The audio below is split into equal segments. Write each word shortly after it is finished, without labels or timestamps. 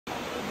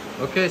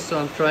Okay, so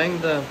I'm trying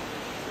the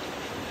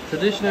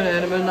traditional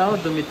animal now,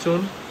 the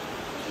mitun,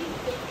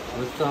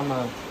 with some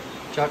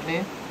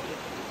chutney.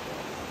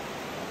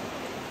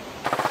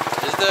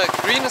 It's the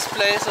greenest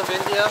place of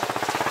India,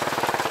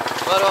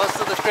 but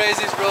also the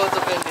craziest roads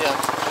of India.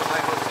 Oh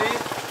my God, see,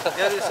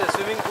 there is a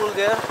swimming pool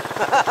there.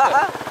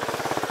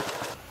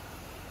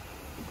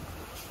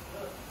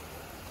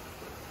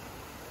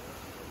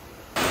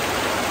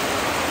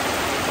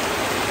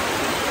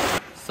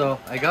 So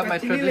I got my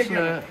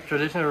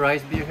traditional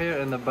rice beer here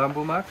in the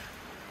bamboo mug.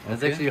 And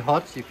it's actually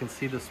hot, you can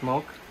see the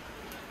smoke.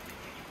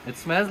 It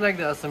smells like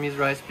the Assamese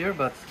rice beer,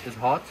 but it's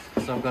hot,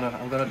 so I'm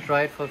gonna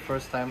try it for the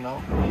first time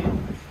now.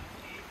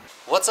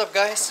 What's up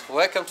guys?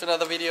 Welcome to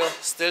another video.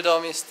 Still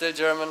Domi, still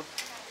German.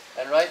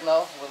 And right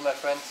now with my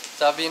friend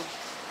Sabin.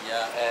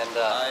 Yeah, and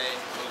hi,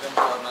 welcome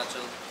to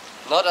Arunachal.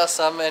 Not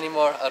Assam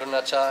anymore,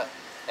 Arunachal.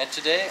 And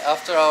today,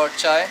 after our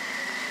chai,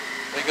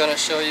 we're gonna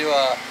show you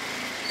a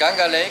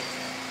Ganga lake.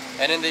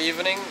 And in the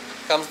evening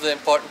comes the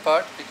important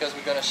part, because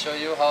we're gonna show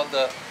you how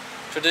the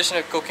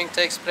traditional cooking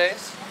takes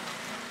place.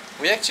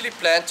 We actually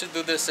planned to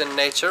do this in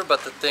nature,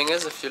 but the thing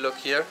is, if you look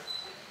here,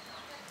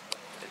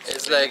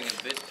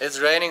 it's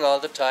raining all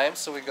the time,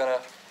 so we're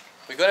gonna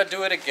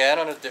do it again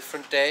on a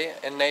different day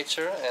in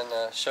nature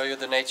and show you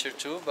the nature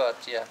too.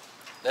 But yeah,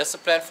 that's the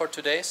plan for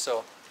today,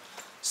 so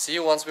see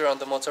you once we're on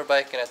the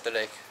motorbike and at the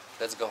lake.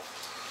 Let's go.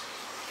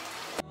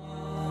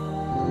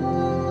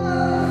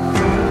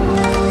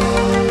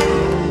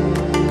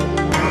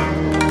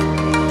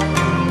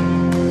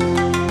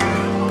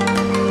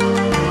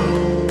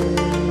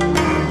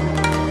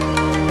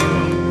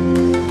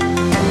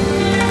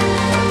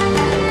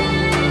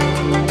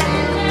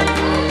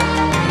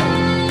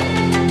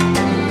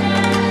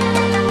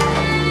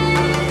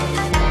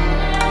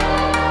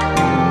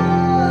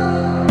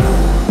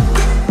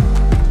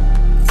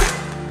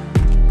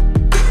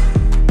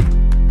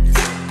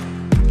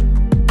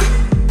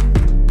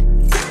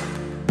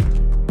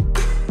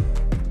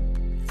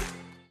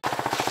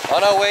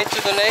 On our way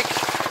to the lake.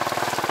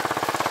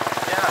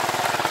 Yeah.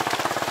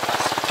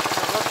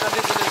 The road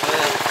condition is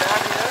very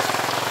bad here.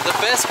 The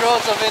best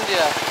roads of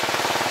India.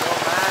 Oh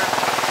man,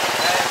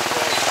 nice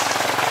place.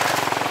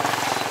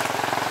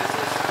 This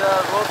is the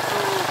road to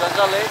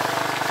Ganga Lake.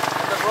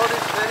 And the road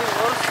is very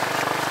worse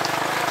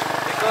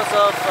because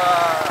of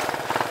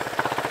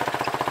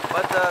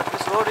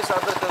this road is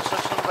under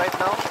construction right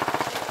now.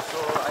 So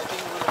I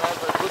think we'll have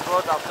a good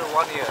road after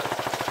 1 year.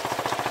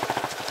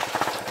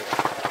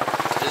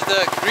 It's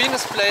the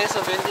greenest place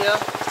of India,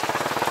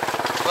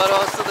 but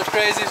also the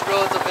craziest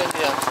roads of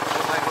India.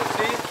 Oh my God,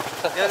 see,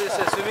 there is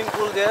a swimming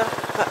pool there.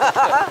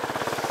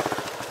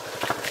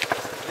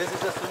 This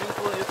is a swimming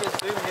pool, you can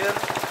swim here.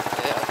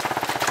 Yeah.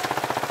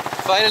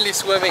 Finally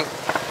swimming.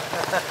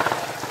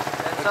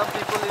 And some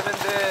people even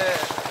they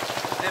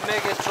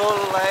make a troll,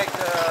 like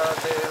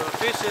they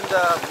fish in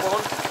the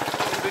pond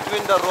in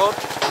between the road.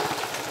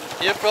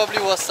 Here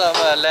probably was some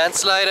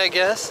landslide, I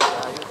guess. You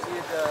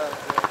see the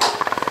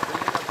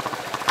building of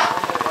I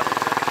don't know what is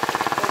it.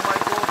 Oh my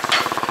God.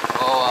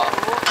 Oh wow.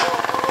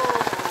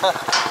 Oh.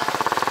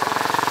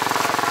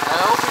 I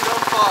hope you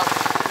don't fall.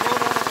 No.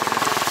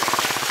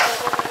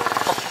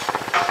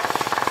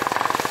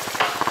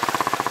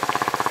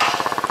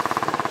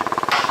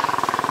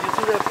 You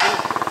should have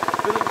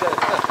filmed that.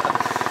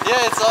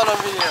 Yeah, it's all on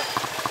video.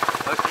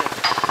 Okay.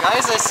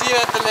 Guys, I see you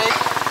at the lake.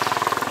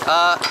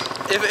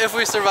 If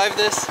we survive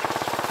this,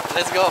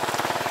 let's go.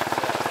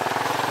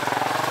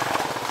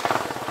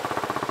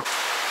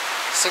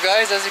 So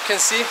guys, as you can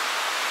see,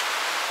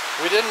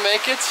 we didn't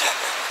make it.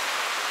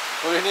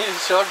 We need a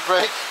short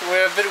break.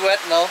 We're a bit wet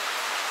now.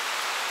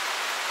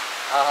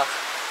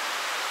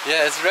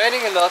 Yeah, it's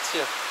raining a lot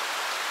here.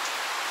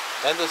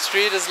 And the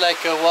street is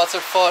like a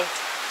waterfall.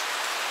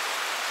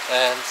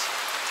 And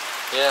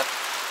yeah,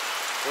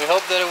 we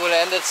hope that it will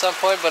end at some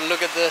point, but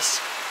look at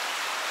this.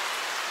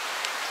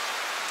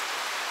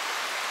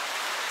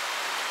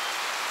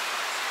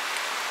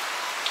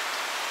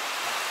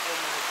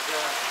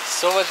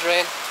 So much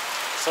rain,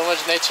 so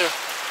much nature.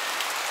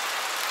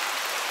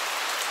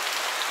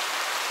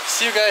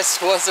 See you guys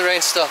once the rain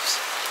stops.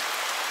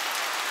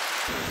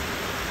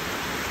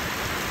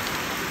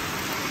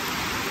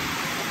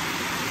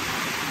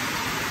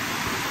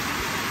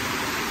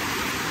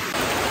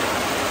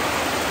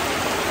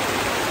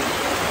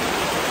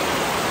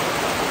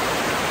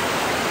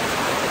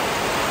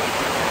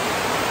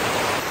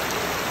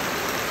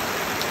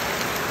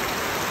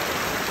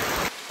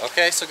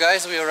 Okay, so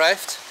guys, we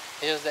arrived.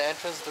 Here's the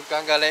entrance to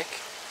Ganga Lake,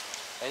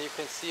 and you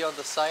can see on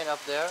the sign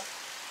up there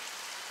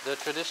the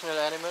traditional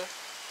animal,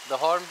 the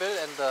hornbill,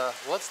 and the,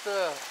 what's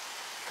the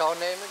cow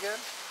name again?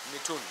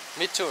 Mitun.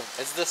 Mitun.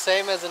 It's the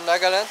same as in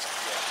Nagaland,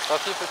 Yeah.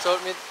 but people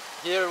told me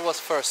here it was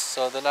first,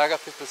 so the Naga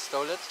people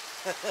stole it.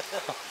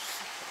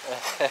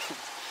 And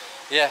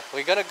yeah,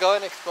 we're gonna go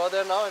and explore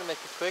there now and make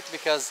it quick,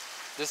 because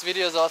this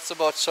video is also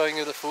about showing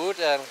you the food,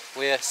 and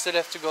we still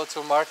have to go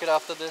to a market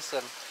after this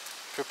and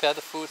prepare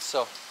the food,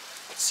 so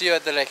see you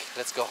at the lake.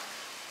 Let's go.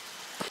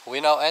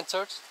 We now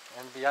entered,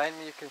 and behind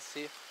me you can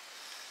see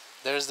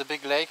there's the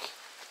big lake.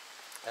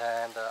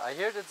 And I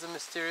heard it's a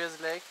mysterious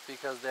lake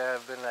because there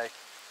have been like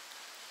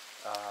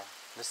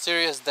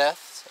mysterious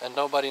deaths and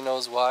nobody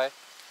knows why.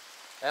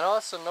 And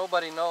also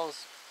nobody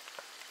knows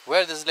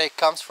where this lake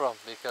comes from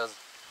because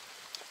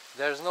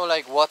there's no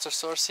like water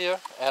source here,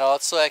 and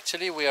also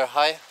actually we are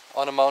high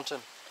on a mountain.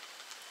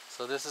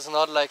 So this is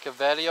not like a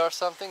valley or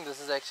something, this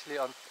is actually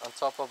on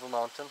top of a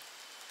mountain.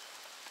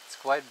 It's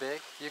quite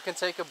big. You can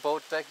take a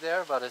boat back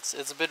there, but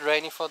it's a bit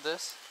rainy for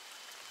this.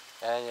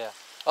 And yeah.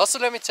 Also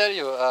let me tell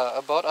you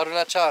about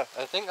Arunachal.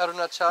 I think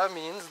Arunachal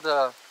means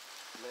the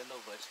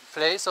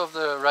place of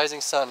the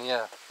rising sun,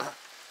 yeah.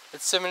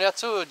 It's similar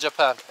to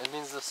Japan, it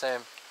means the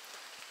same.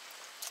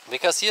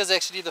 Because here's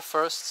actually the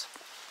first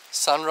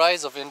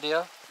sunrise of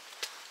India.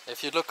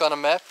 If you look on a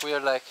map, we are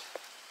like,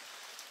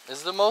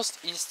 it's the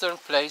most eastern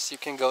place you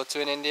can go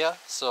to in India.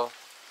 So,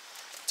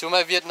 to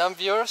my Vietnam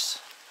viewers,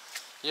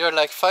 you're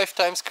like 5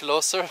 times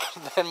closer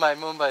than my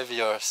Mumbai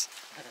viewers.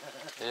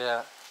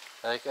 Yeah,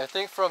 like I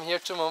think from here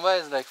to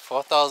Mumbai is like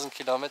 4,000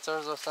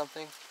 kilometers or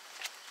something.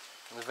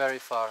 Very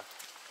far.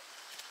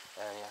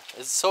 And yeah,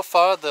 it's so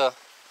far the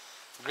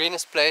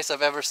greenest place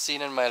I've ever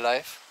seen in my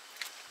life.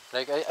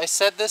 Like I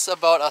said this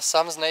about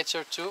Assam's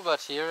nature too,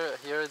 but here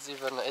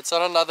it's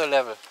on another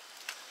level.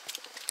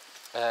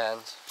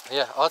 And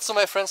yeah, also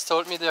my friends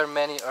told me there are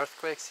many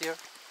earthquakes here.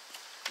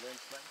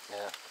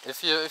 Yeah,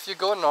 if you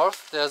go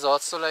north, there's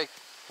also like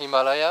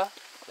Himalaya.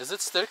 Is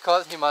it still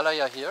called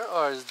Himalaya here,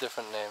 or is it a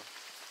different name?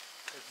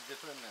 It's a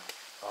different name.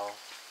 Oh.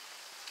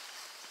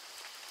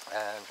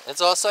 And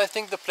it's also, I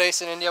think, the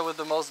place in India with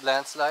the most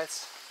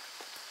landslides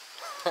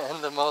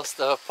and the most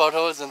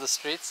potholes in the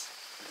streets.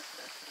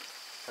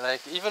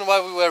 Like even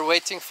while we were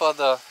waiting for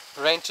the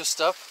rain to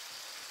stop,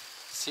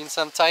 seen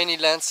some tiny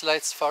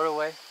landslides far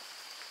away.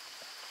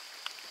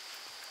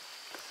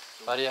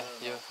 But yeah,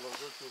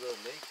 closer to the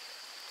lake.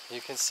 You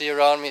can see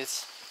around me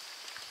it's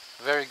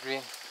very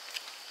green.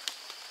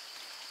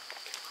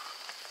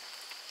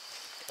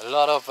 A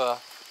lot of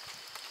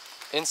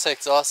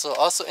insects also.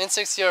 Also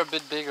insects here are a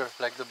bit bigger,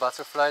 like the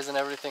butterflies and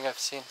everything I've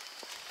seen.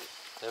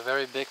 They're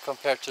very big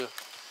compared to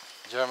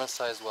German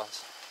sized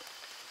ones.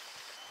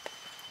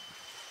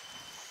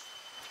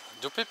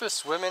 Do people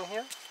swim in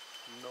here?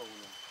 No.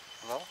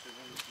 No?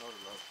 Swimming is not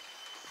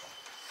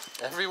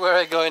allowed. Everywhere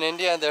I go in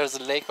India and there's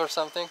a lake or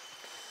something,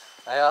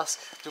 I ask,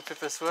 do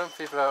people swim?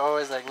 People are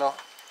always like, no,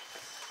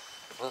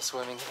 no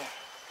swimming here.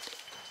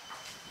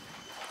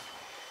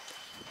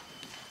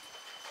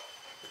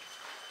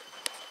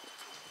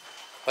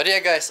 But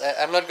yeah guys,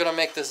 I'm not gonna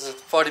make this a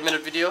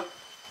 40-minute video.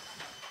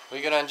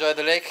 We're gonna enjoy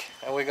the lake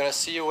and we're gonna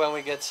see you when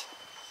we get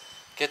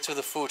to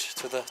the food,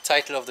 to the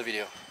title of the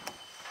video.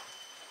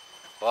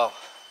 Wow.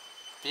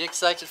 Be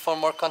excited for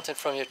more content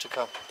from here to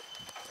come.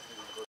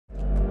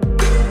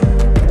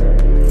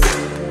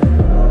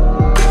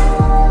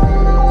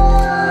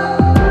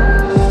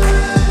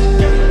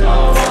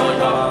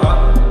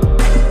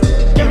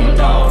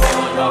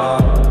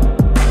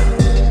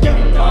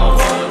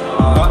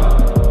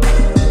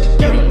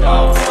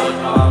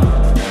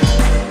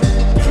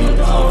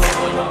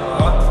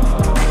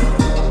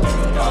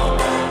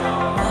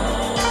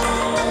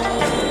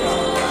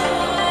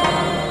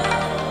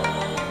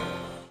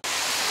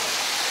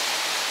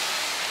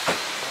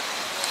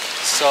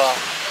 So,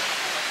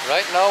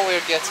 right now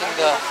we're getting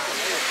the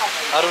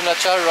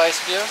Arunachal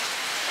rice beer.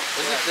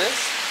 Is it this?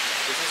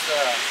 This is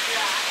the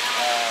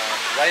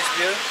rice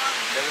beer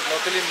that is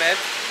locally made.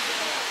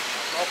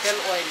 Local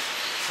oil.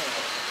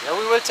 Yeah,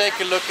 we will take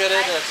a look at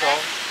it at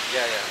home.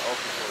 Yeah,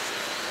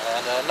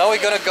 okay. And now we're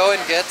gonna go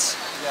and get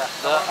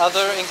the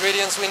other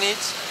ingredients we need.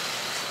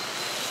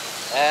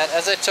 And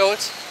as I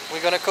told,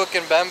 we're gonna cook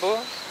in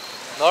bamboo.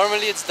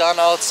 Normally it's done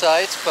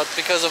outside, but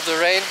because of the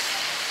rain,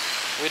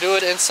 we do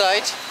it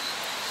inside.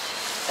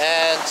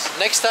 And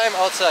next time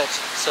outside.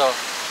 So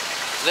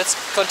let's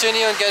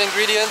continue and get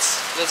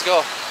ingredients. Let's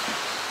go.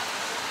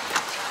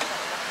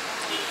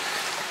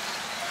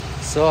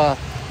 So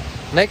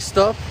next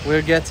stop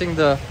we're getting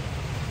the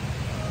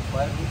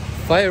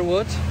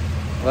firewood,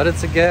 but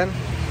it's again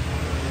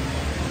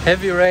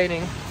heavy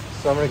raining,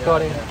 so I'm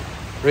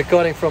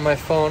recording from my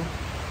phone.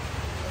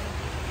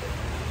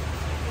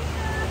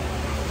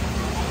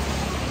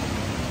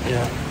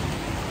 Yeah,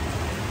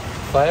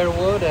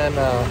 firewood. And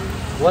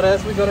what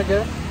else we gonna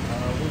get?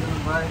 We're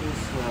gonna buy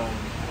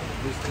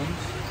these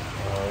things.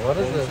 What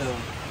is this?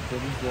 There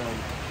is the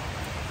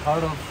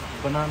heart of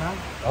banana.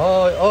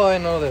 Oh, I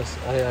know this.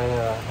 I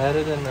had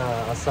it in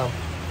Assam.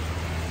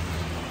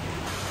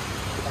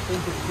 I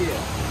think it's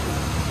here.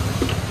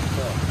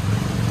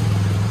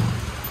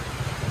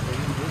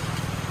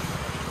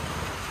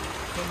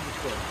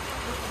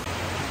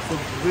 So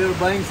we're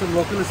buying some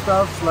local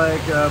stuffs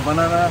like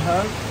banana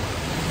hull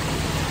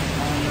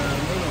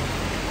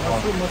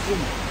and mushroom.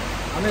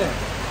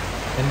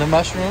 In the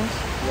mushrooms?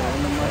 Yeah,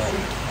 in the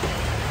mushroom.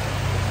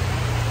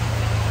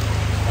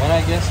 And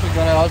I guess we're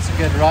gonna also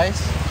get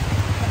rice.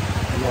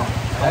 Yeah,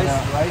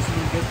 rice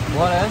will get.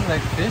 What else?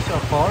 Like fish or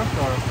pork,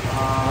 or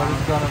what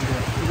is gonna be?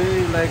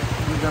 Today,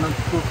 we're gonna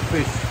cook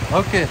fish.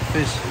 Okay,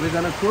 fish. We're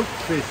gonna cook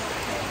fish.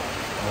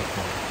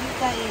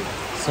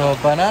 So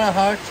banana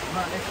heart,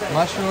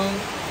 mushroom,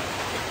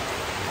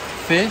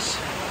 fish,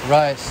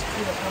 rice,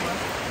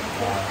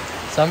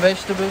 some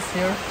vegetables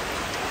here,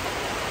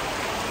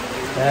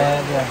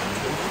 and yeah,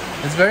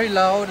 it's very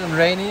loud and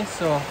rainy,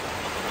 so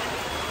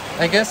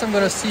I guess I'm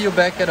gonna see you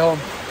back at home.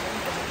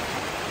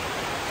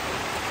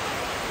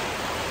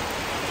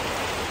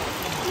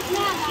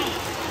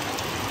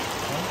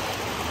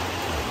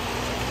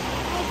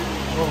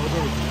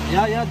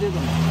 Yeah, दे दो.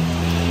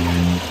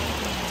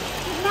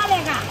 कितना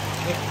लेगा?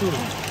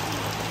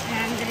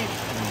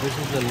 This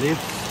is the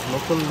leaves,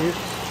 local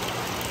leaves.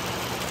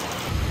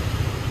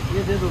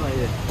 ये दे दो ना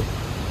ये.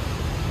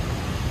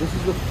 This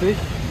is the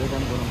fish that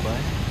I'm gonna buy.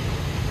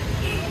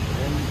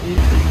 And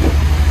eat.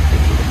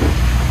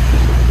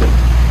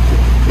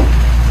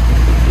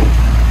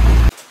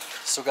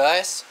 So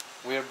guys,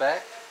 we're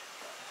back.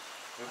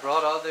 We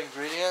brought all the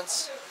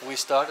ingredients. We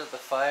started the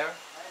fire,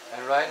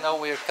 and right now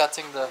we are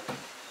cutting the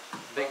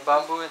big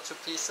bamboo into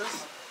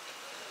pieces.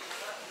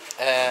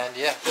 And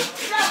yeah,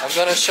 I'm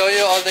gonna show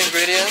you all the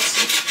ingredients,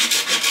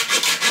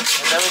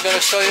 and then we're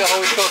gonna show you how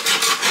we cook.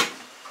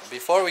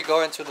 Before we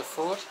go into the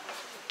food,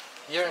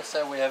 here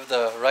inside we have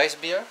the rice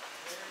beer,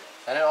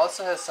 and it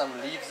also has some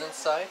leaves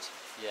inside.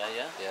 Yeah.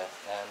 Yeah,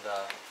 and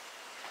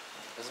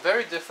it's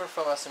very different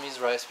from Assamese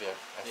rice beer,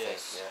 I think.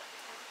 Yeah.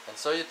 And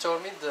so you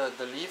told me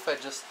the leaf, I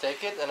just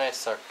take it and I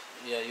suck.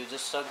 Yeah, you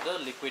just suck the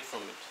liquid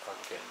from it.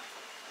 Okay.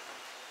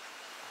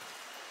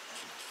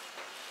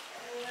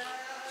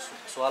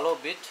 Swallow a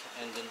bit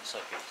and then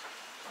suck it.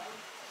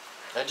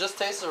 I just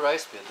taste the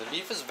rice beer. The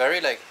leaf is very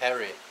like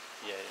hairy.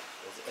 Yeah.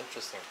 It's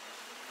interesting.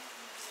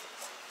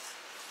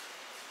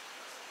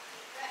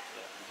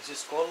 Yeah. This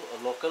is called a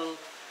local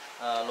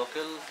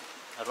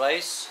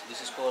rice.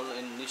 This is called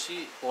in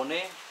Nishi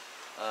Pone.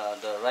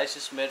 The rice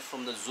is made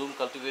from the zoom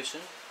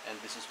cultivation, and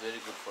this is very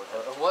good for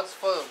health.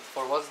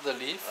 What's the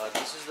leaf?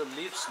 This is the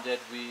leaves that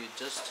we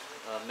just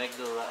make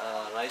the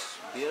rice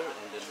beer,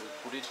 and then we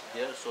put it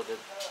there so that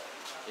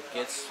it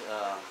gets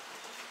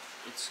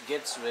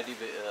ready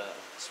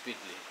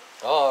speedily.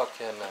 Oh,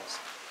 okay, nice.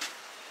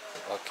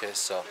 Okay,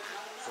 so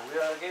we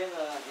are again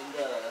in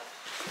the.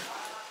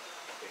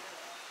 Okay.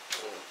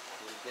 So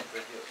we'll get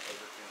ready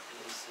everything.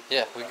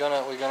 yeah, we're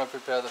gonna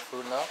prepare the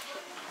food now,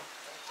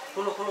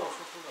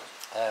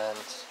 and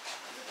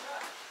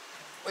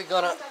we're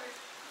gonna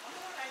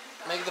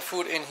make the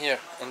food in here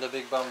in the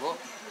big bamboo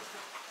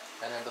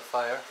and in the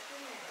fire.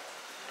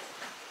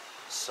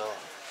 So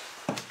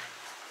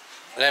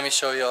let me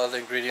show you all the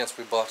ingredients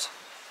we bought.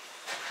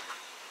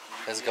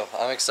 Let's go.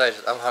 I'm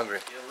excited. I'm hungry.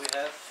 Here we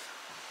have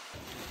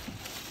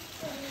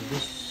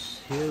this.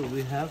 Here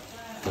we have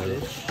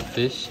fish.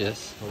 Fish,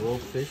 yes. Raw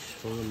fish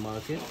from the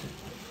market.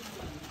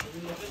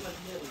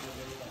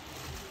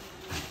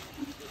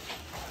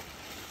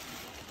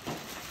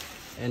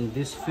 And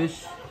this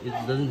fish, it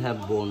doesn't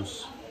have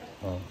bones.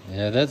 Oh,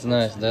 yeah, that's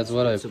nice. That's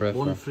what I It's a prefer.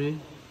 bone-free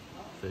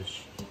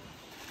fish.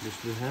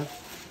 This we have.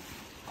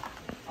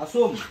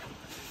 Asum.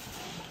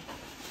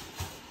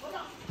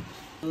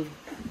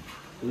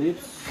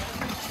 Leaves.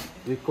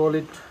 We call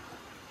it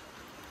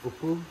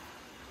upu.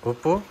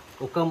 Upu?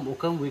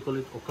 Okam. We call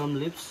it okam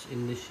leaves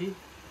in Nishi.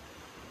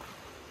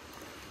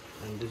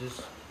 And this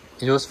is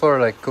Used for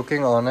like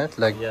cooking on it,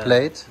 like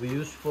plate. We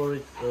use for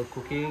it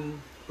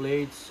cooking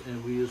plates,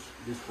 and we use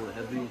this for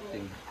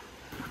everything.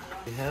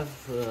 We have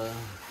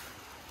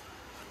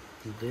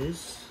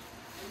this.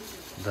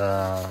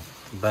 The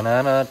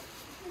banana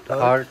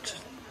heart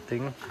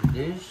thing.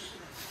 This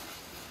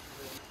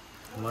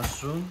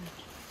mushroom.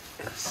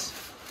 Yes.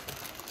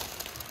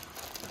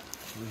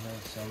 We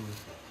have some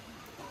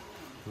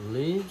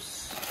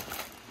leaves.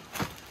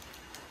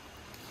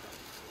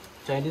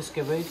 Chinese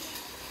cabbage.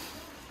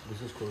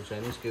 This is called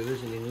Chinese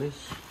cabbage in English.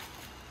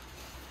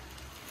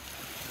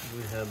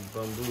 We have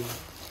bamboo.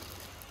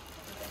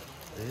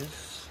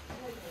 This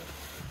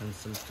and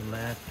some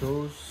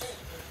tomatoes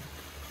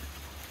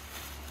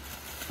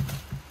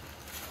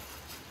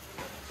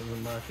from the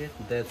market.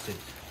 That's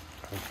it.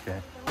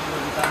 Okay.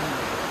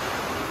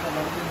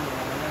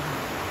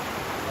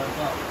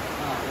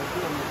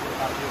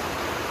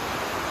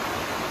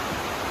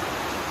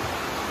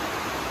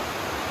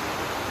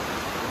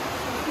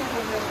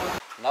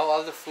 Now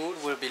all the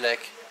food will be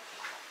like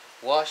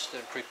washed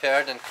and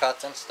prepared and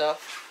cut and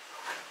stuff.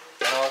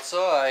 And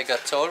also I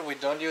got told we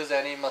don't use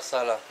any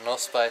masala, no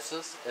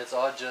spices. It's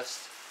all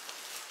just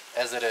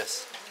as it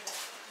is.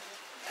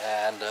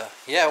 And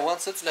yeah,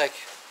 once it's like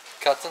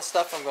cut and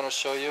stuff, I'm gonna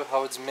show you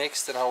how it's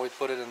mixed and how we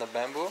put it in the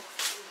bamboo.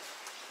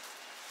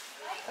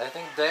 I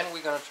think then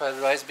we're gonna try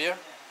the rice beer.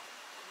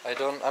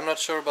 I'm not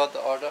sure about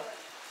the order.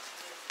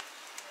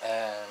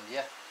 And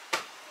yeah,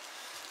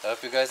 I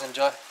hope you guys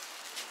enjoy.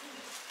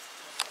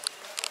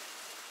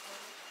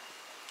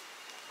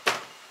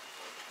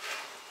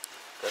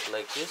 Cut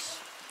like this,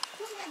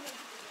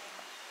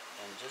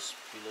 and just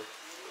peel it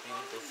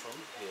off from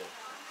here,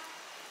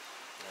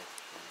 like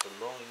the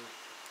long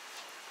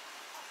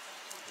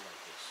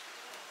like this.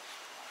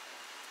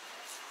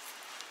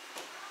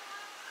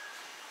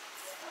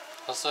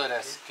 Also, it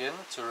has skin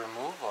to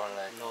remove, or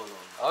like? No, no,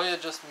 no. Oh, you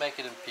just make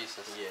it in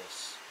pieces.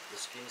 Yes, the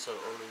skins are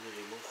already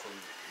removed from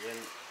when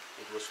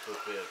it was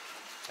prepared.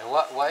 And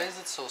why is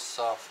it so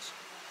soft?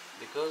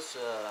 Because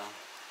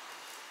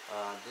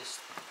this,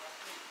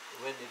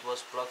 when it was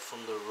plucked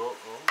from the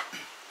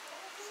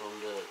from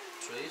the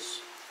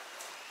trees,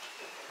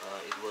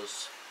 it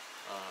was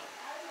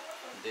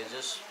they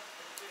just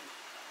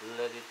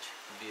let it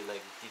be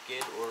like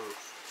decayed or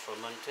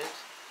fermented,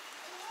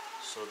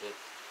 so that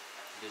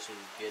this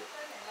will get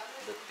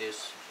the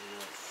taste in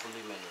a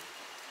fully manner.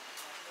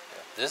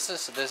 Yeah. This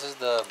is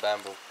the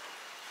bamboo.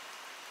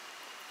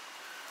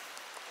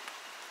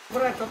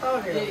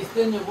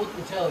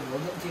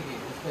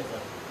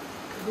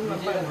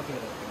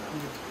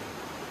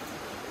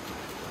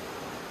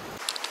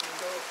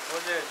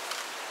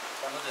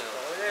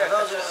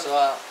 So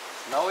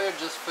now we're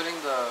just putting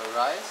the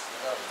rice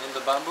in the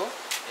bamboo.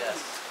 Yes.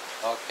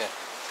 Okay.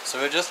 So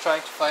we're just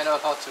trying to find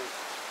out how to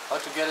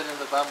get it in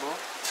the bamboo.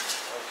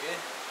 Okay.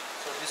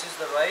 So this is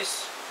the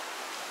rice,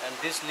 and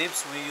these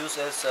leaves we use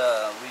as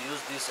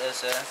this as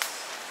a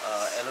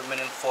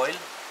aluminum foil.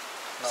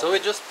 Now So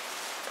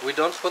we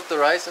don't put the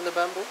rice in the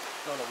bamboo?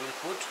 No, we'll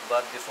put,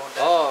 but before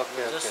that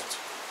we'll just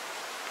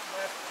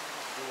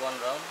do one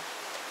round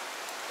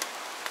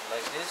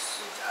like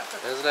this.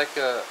 It's like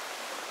a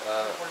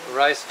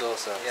rice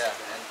dosa. Yeah,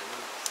 and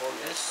we'll fold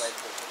this.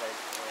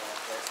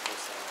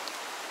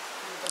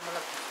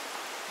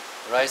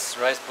 Rice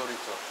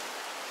burrito.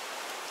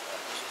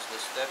 This is the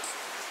step.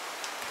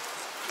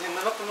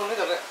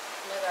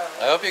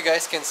 I hope you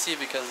guys can see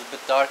because it's a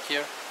bit dark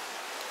here.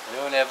 We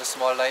only have a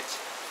small light.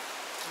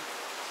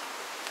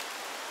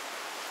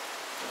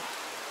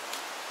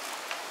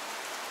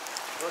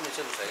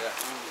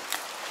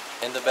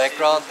 In the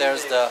background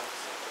there's the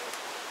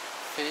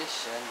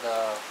fish and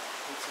the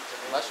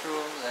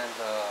mushrooms and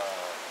the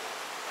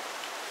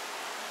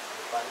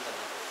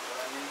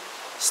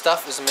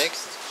stuff is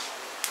mixed.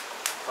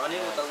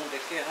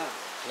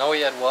 Now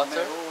we add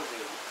water.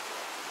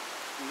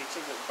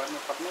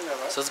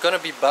 So it's gonna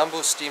be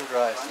bamboo steamed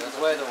rice. That's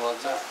why the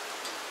water.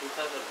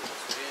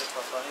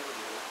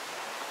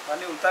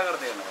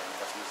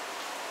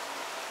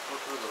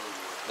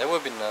 That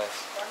would be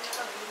nice.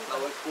 Now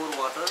we pour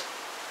water.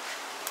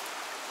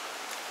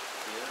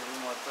 Here,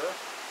 water.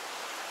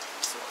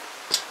 So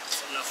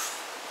it's enough.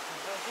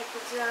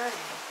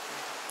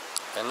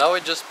 And now we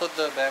just put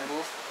the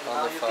bamboo on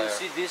Now the you fire. can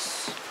see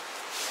this.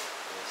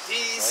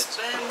 This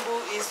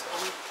bamboo is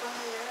on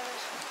fire.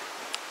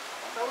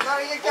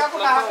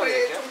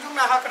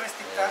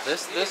 Yeah,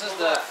 this is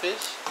the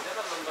fish.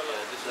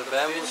 The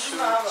bamboo shoots.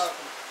 Now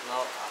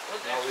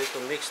we have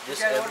to mix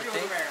this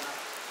everything.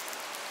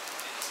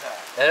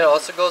 And it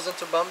also goes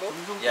into bamboo?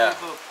 Yeah.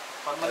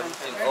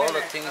 Everything, all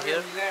the thing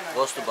here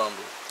goes to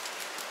bamboo.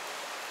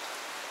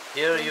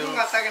 Here we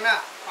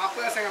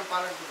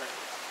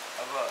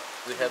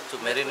have to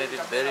marinate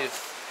it very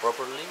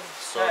properly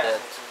so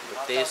that the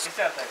taste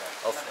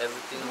of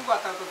everything.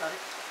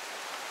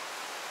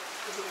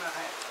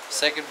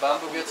 Second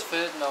bamboo gets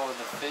filled now with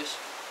the fish.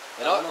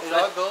 It all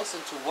goes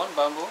into one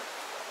bamboo.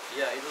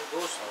 Yeah, it will go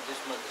this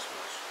much, this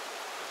much.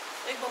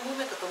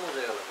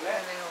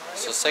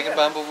 So second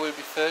bamboo will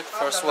be filled.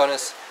 First one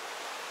is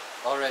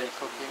already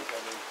cooking.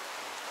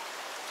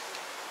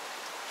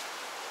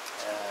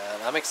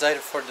 And I'm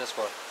excited for this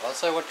one.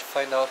 Also I want to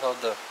find out how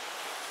the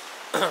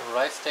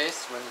rice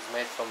tastes when it's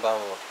made from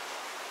bamboo.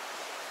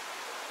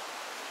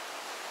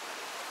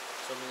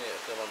 So many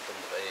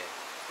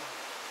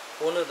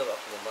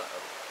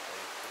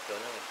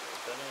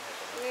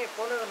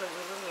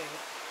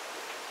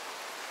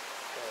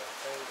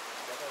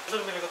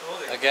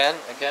Again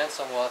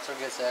some water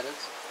gets added.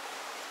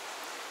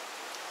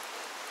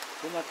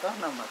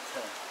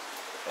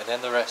 And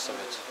then the rest of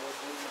it.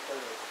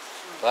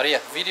 But yeah,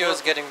 video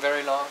is getting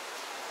very long.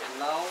 And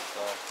now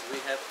we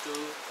have to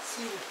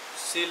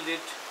seal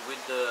it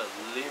with the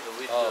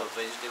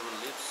vegetable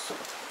leaves.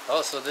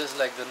 Oh, so this is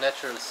like the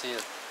natural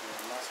seal.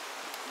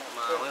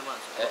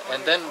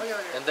 And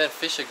then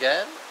fish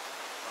again?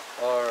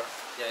 Or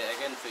yeah,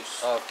 again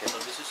fish. oh, okay. So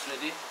this is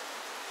ready.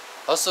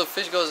 Also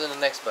fish goes in the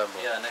next bamboo.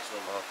 Yeah, next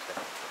bamboo. Okay.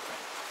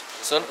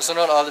 So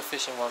not all the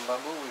fish in one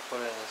bamboo, we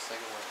put it in the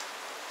second one.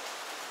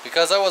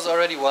 Because I was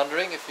already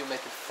wondering if you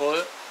make it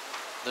full,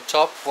 the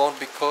top won't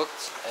be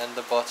cooked and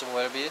the bottom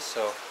will be,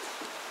 so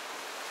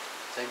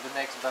take the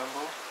next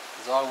bamboo.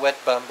 It's all wet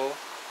bamboo,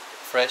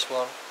 fresh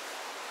one.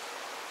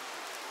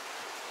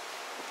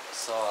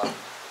 So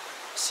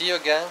see you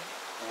again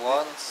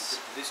once.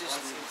 This is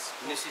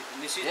Nishi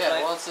Yeah,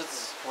 tribe. once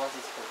it's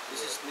cooked.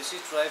 This is Nishi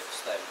tribe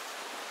style.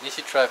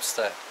 Nishi tribe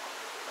style.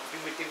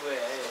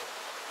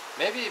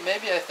 Maybe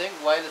I think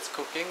while it's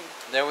cooking,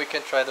 then we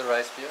can try the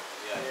rice beer.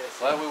 Yeah.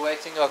 While we're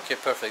waiting, okay,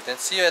 perfect. Then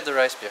see you at the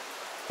rice beer.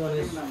 One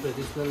is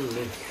traditional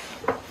lips.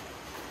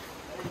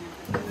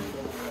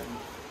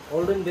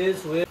 Olden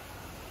days where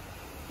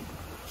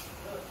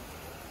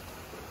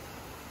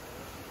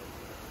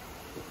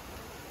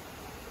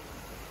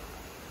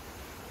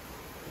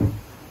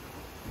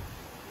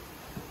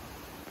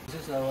this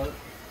is our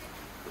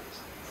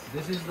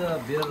This is the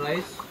bare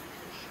rice.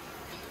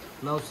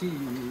 Now see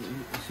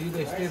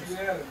the steps.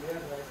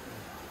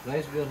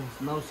 Rice bare.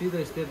 Now see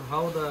the step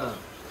how the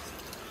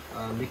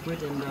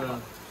liquid and the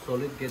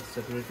solid gets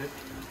separated.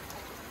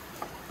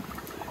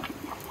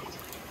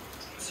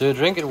 So you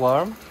drink it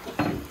warm?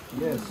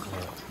 Yes.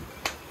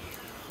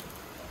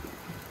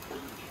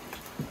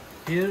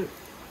 Here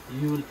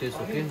you will taste.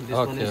 Okay. This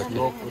one is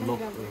low.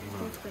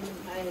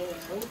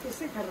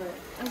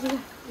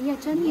 Yeah,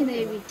 chutney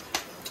maybe.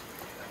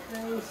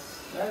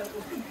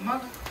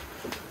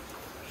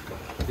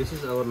 This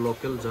is our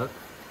local jug.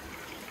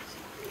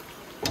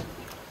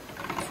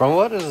 From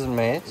what is it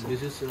made?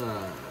 This is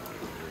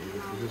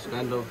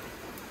kind of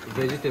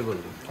vegetable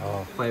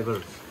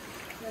fibers.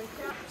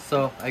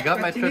 So I got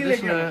my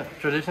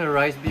traditional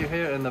rice beer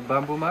here in the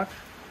bamboo mug.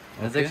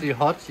 It's actually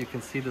hot. You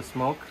can see the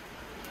smoke.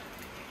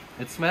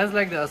 It smells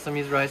like the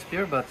Assamese rice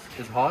beer, but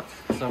it's hot.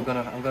 So I'm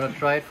gonna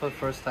try it for the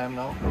first time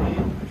now.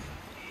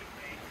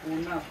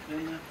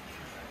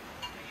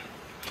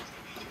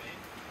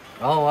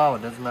 Oh wow,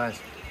 that's nice.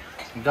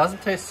 It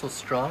doesn't taste so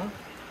strong,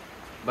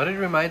 but it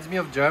reminds me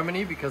of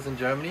Germany, because in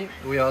Germany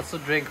we also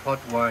drink hot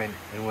wine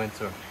in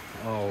winter.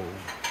 Oh.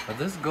 But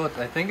this is good.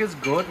 I think it's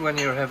good when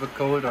you have a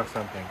cold or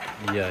something.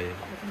 Yeah.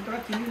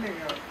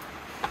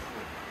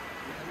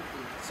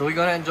 So we're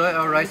gonna enjoy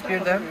our rice beer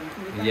then?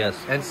 Yes.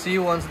 And see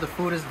you once the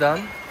food is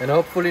done, and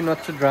hopefully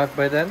not too drunk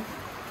by then.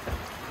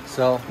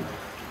 So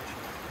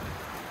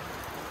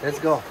let's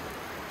go.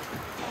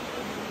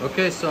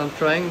 Okay, so I'm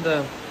trying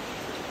the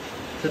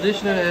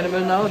traditional animal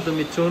now, the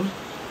mitun,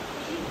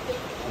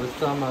 with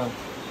some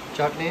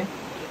chutney,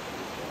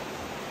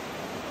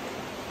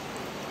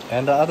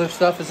 and the other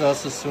stuff is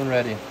also soon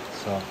ready.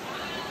 So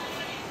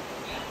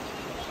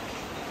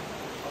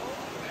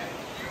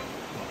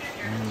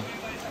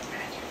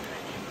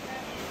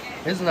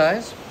it's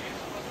nice.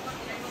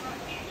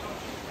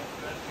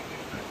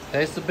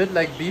 Tastes a bit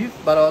like beef,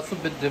 but also a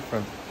bit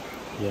different.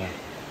 Yeah.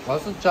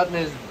 Also, chutney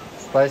is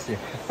spicy.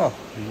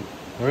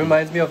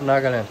 Reminds me of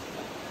Nagaland.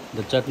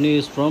 The chutney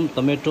is from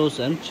tomatoes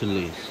and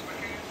chilies.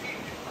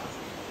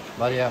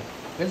 But yeah,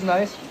 it's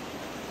nice.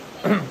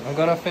 I'm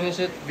gonna finish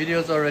it. Video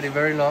is already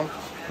very long.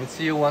 We'll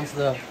see you once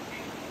the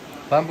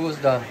bamboo is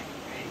done.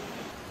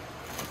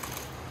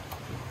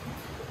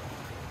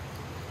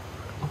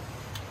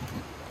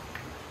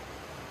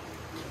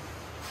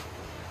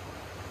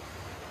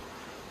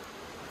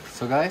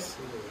 So guys,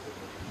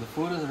 the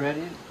food is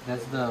ready.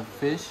 That's the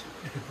fish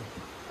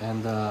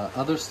and the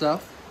other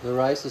stuff. The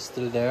rice is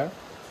still there.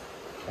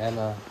 And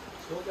let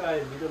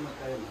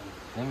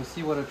me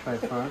see what I try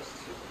first.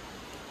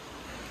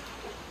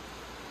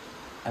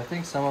 I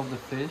think some of the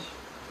fish.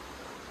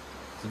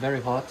 It's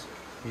very hot.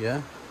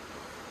 Yeah.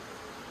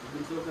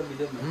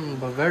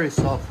 But very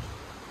soft.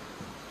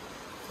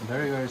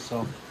 Very, very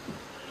soft.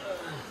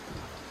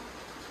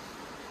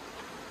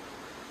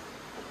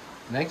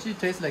 It actually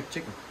tastes like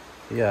chicken.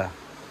 Yeah.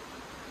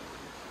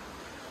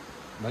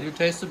 But you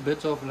taste a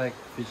bit of like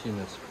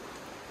fishiness.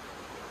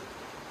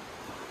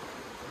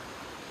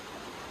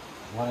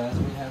 What else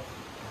we have?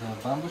 The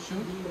bamboo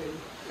shoot.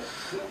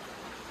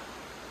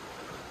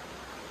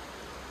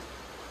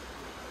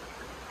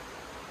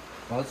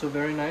 Also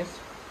very nice.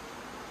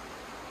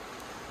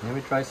 Let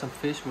me try some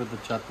fish with the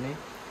chutney.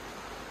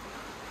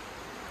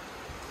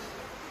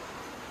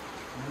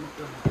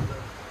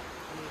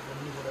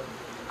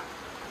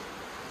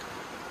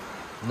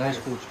 Nice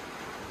food.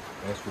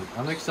 Nice food.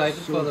 I'm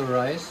excited for the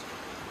rice.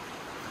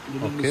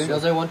 Okay.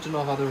 Because I want to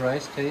know how the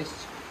rice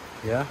tastes.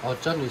 Yeah. Oh,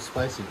 chutney is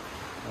spicy.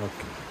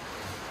 Okay.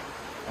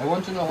 I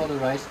want to know how the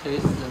rice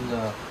tastes in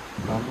the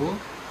bamboo.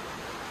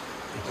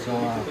 So,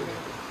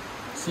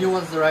 see you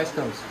once the rice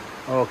comes.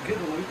 Okay.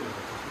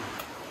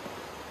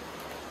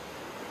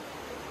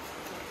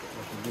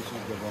 This is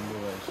the bamboo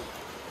rice.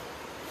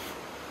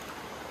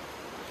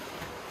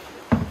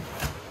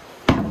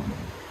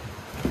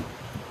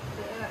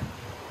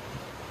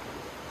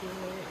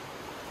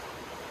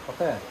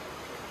 Okay.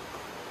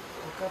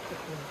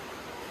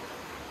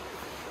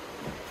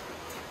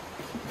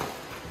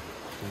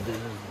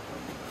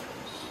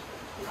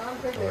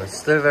 Oh, it's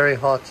still very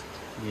hot.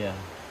 Yeah.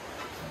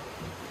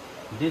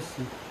 This,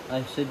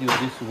 I said you,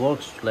 this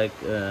works like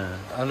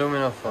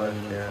Aluminum foil.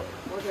 Yeah.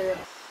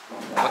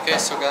 Okay,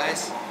 so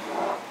guys,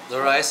 the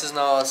rice is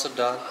now also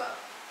done.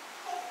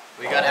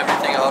 We got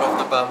everything out of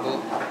the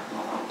bamboo,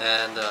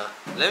 and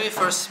let me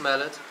first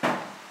smell it.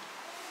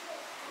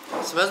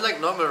 It smells like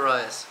normal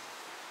rice.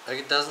 Like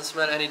it doesn't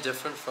smell any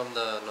different from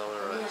the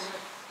normal rice.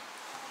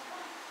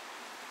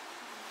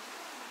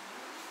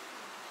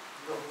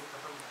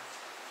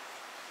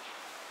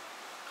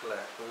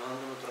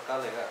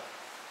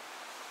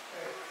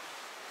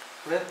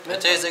 It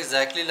tastes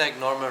exactly like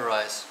normal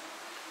rice.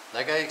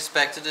 Like I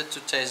expected it to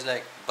taste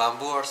like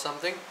bamboo or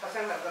something,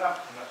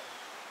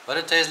 but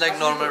it tastes like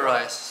normal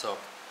rice. So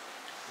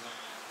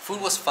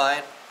food was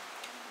fine.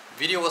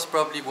 Video was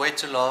probably way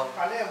too long.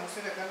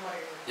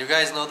 You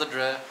guys know the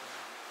drill.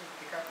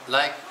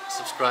 Like,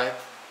 subscribe,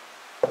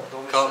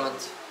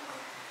 comment.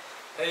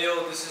 Hey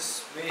yo, this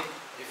is me.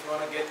 If you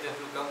wanna get them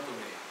to come to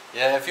me.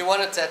 Yeah, if you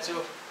want a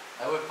tattoo,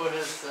 I would put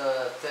his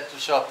tattoo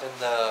shop in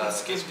the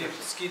Skin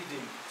description.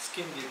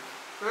 deep.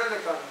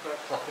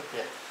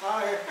 Okay.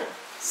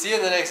 See you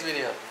in the next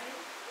video.